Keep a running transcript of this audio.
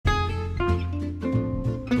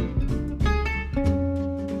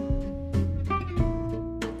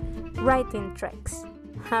Writing tricks.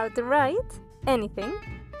 How to write anything.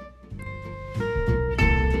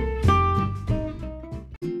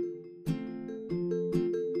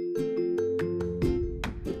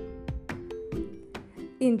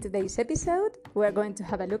 In today's episode, we're going to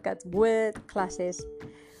have a look at word classes.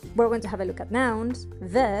 We're going to have a look at nouns,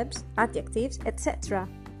 verbs, adjectives, etc.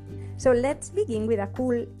 So let's begin with a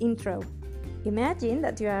cool intro. Imagine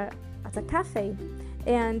that you are at a cafe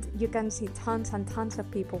and you can see tons and tons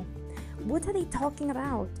of people. What are they talking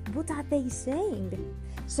about? What are they saying?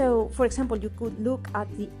 So, for example, you could look at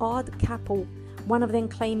the odd couple, one of them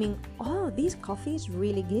claiming, "Oh, this coffee is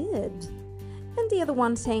really good," and the other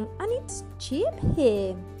one saying, "And it's cheap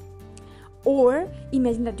here." Or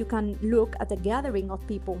imagine that you can look at a gathering of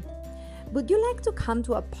people. "Would you like to come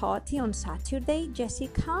to a party on Saturday,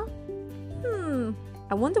 Jessica?"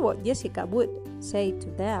 I wonder what Jessica would say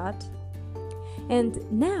to that.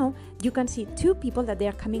 And now you can see two people that they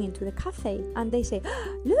are coming into the cafe and they say,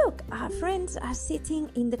 "Look, our friends are sitting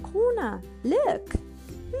in the corner. Look."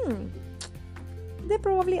 They're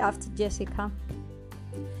probably after Jessica.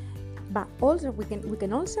 But also we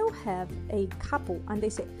can also have a couple and they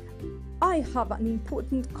say, "I have an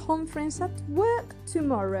important conference at work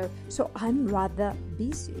tomorrow, so I'm rather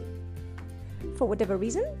busy." For whatever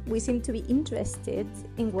reason, we seem to be interested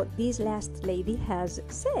in what this last lady has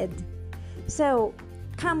said. So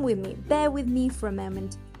come with me, bear with me for a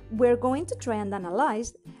moment. We're going to try and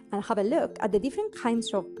analyze and have a look at the different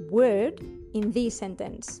kinds of word in this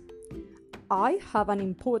sentence. I have an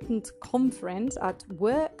important conference at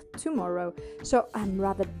work tomorrow, so I'm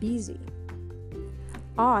rather busy.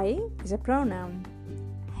 I is a pronoun.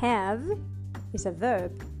 Have is a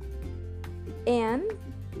verb. And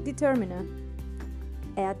determiner.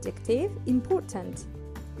 Adjective, important.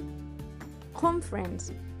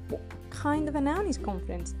 Conference. What kind of a noun is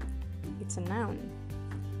conference? It's a noun.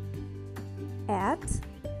 At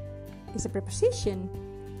is a preposition.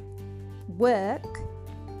 Work,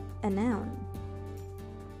 a noun.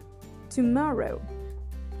 Tomorrow,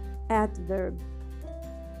 adverb.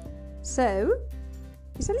 So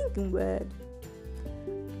is a linking word.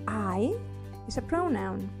 I is a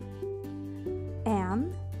pronoun.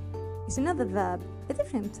 Am is another verb, a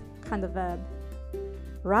different kind of verb.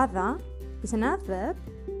 Rather is an adverb,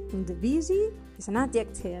 and the busy is an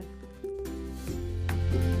adjective.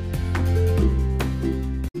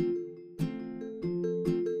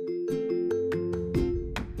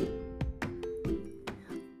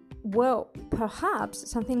 Well, perhaps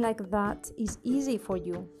something like that is easy for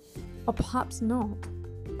you, or perhaps not.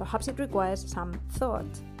 Perhaps it requires some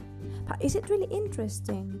thought. But is it really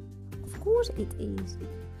interesting? Of course it is,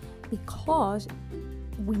 because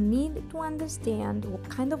we need to understand what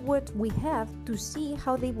kind of words we have to see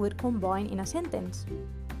how they would combine in a sentence.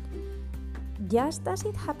 Just as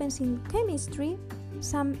it happens in chemistry,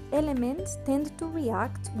 some elements tend to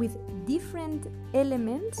react with different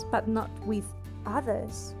elements but not with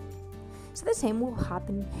others. So the same will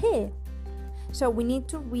happen here. So we need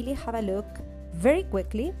to really have a look very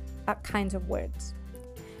quickly at kinds of words.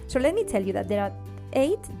 So let me tell you that there are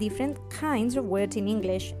 8 different kinds of words in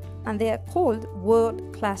English, and they are called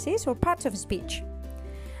word classes or parts of speech.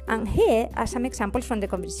 And here are some examples from the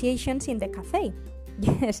conversations in the cafe.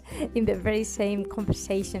 Yes, in the very same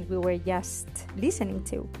conversations we were just listening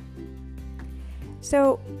to.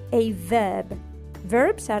 So, a verb.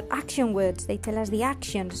 Verbs are action words. They tell us the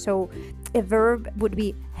action. So, a verb would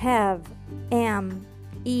be have, am,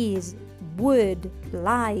 is, would,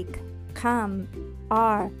 like, come,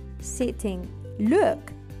 are, sitting,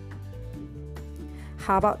 look.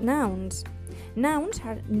 How about nouns? Nouns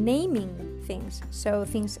are naming things. So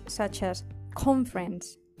things such as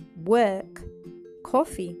conference, work,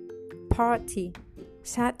 coffee, party,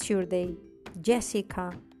 Saturday,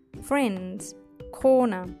 Jessica, friends,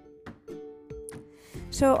 corner.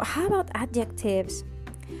 So how about adjectives?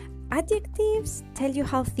 Adjectives tell you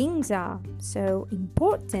how things are. So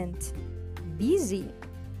important, busy,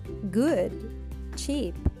 good,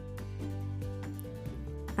 cheap.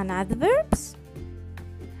 And adverbs?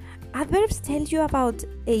 Adverbs tell you about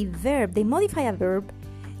a verb. They modify a verb.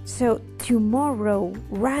 So tomorrow,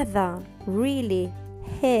 rather, really,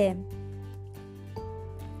 here.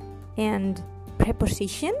 And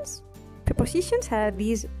prepositions? Prepositions are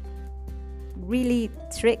these really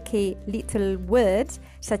tricky little words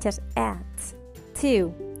such as at,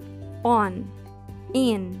 to, on,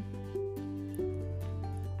 in.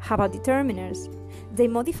 How about determiners? They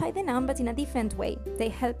modify the noun but in a different way. They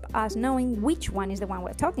help us knowing which one is the one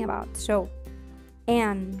we're talking about. So,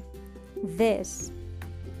 an, this,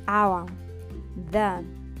 our, the.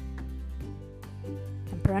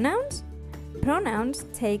 And pronouns? Pronouns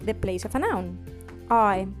take the place of a noun.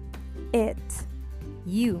 I, it,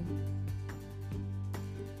 you.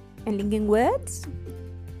 And linking words?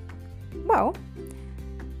 Well,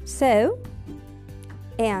 so,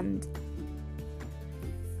 and.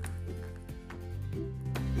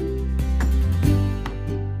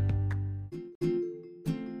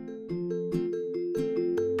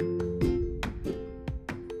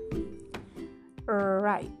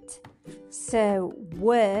 Right. So,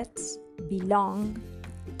 words belong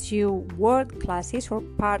to word classes or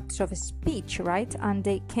parts of a speech, right? And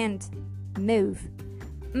they can't move.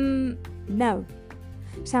 No.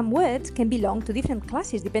 Some words can belong to different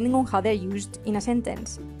classes depending on how they're used in a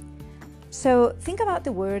sentence. So think about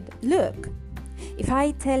the word look. If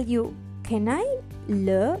I tell you, can I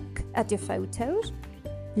look at your photos?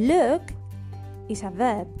 Look is a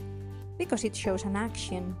verb because it shows an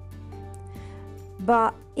action.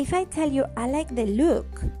 But if I tell you, I like the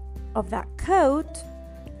look of that coat,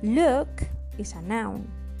 look is a noun.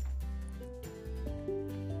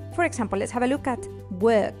 For example, let's have a look at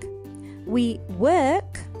work. We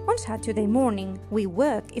work on Saturday morning. We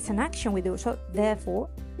work, it's an action we do, so therefore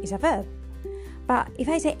it's a verb. But if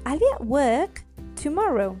I say, I'll be at work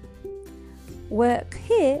tomorrow, work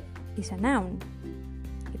here is a noun.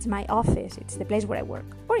 It's my office, it's the place where I work,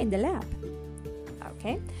 or in the lab.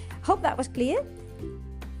 Okay, hope that was clear.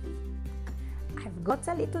 I've got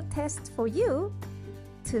a little test for you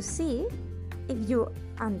to see if you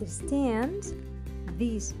understand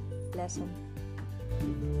this lesson.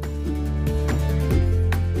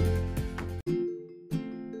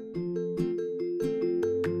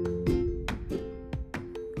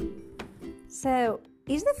 So,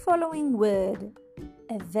 is the following word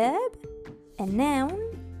a verb, a noun,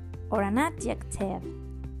 or an adjective?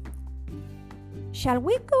 Shall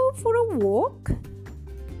we go for a walk?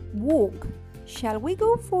 Walk. Shall we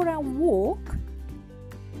go for a walk?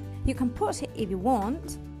 You can pause it if you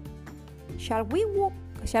want. Shall we walk?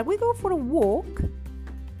 Shall we go for a walk?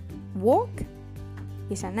 Walk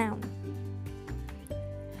is a noun.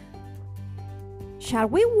 Shall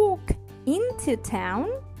we walk into town?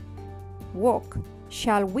 Walk.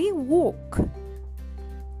 Shall we walk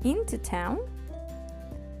into town?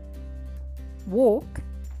 Walk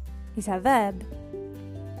is a verb.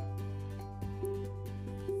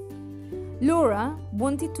 Laura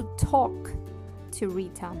wanted to talk to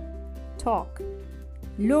Rita. Talk.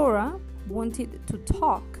 Laura wanted to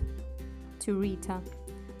talk to Rita.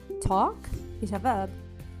 Talk is a verb.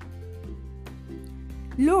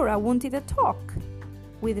 Laura wanted to talk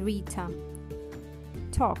with Rita.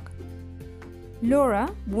 Talk. Laura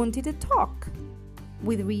wanted to talk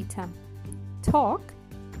with Rita. Talk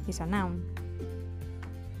is a noun.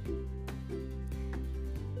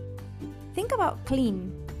 Think about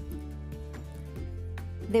clean.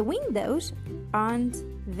 The windows aren't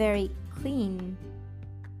very clean.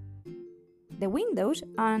 The windows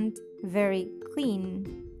aren't very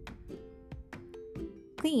clean.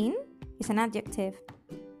 Clean is an adjective.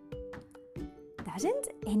 Doesn't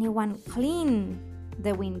anyone clean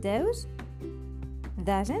the windows?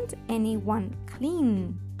 Doesn't anyone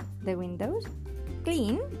clean the windows?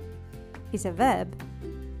 Clean is a verb.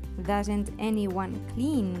 Doesn't anyone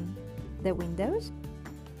clean the windows?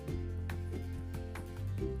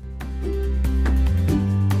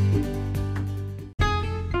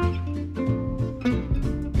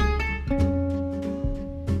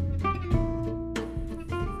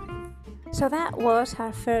 So that was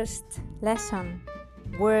our first lesson,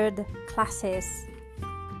 word classes.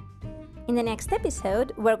 In the next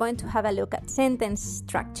episode, we're going to have a look at sentence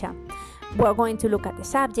structure. We're going to look at the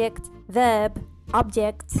subject, verb,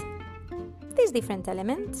 object, these different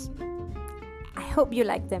elements. I hope you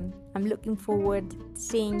like them. I'm looking forward to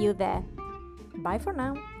seeing you there. Bye for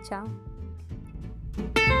now. Ciao.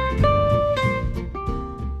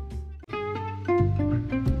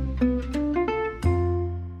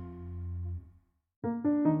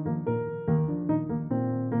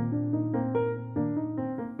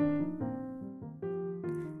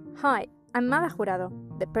 Hi, I'm Mara Jurado,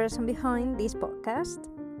 the person behind this podcast.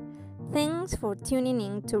 Thanks for tuning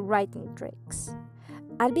in to Writing Tricks.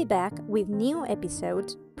 I'll be back with new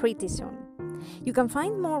episodes pretty soon. You can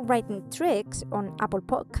find more writing tricks on Apple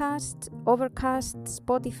Podcasts, Overcast,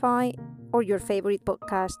 Spotify, or your favorite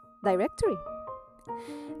podcast directory.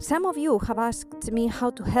 Some of you have asked me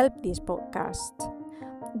how to help this podcast.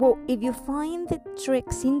 Well, if you find the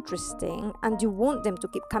tricks interesting and you want them to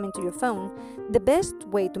keep coming to your phone, the best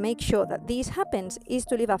way to make sure that this happens is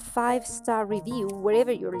to leave a 5-star review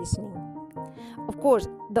wherever you're listening. Of course,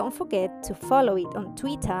 don't forget to follow it on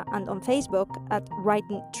Twitter and on Facebook at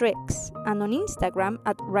Writing Tricks and on Instagram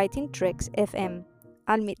at Writing Tricks FM.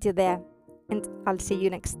 I'll meet you there, and I'll see you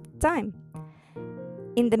next time.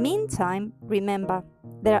 In the meantime, remember,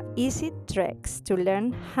 there are easy tricks to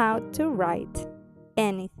learn how to write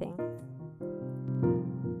anything.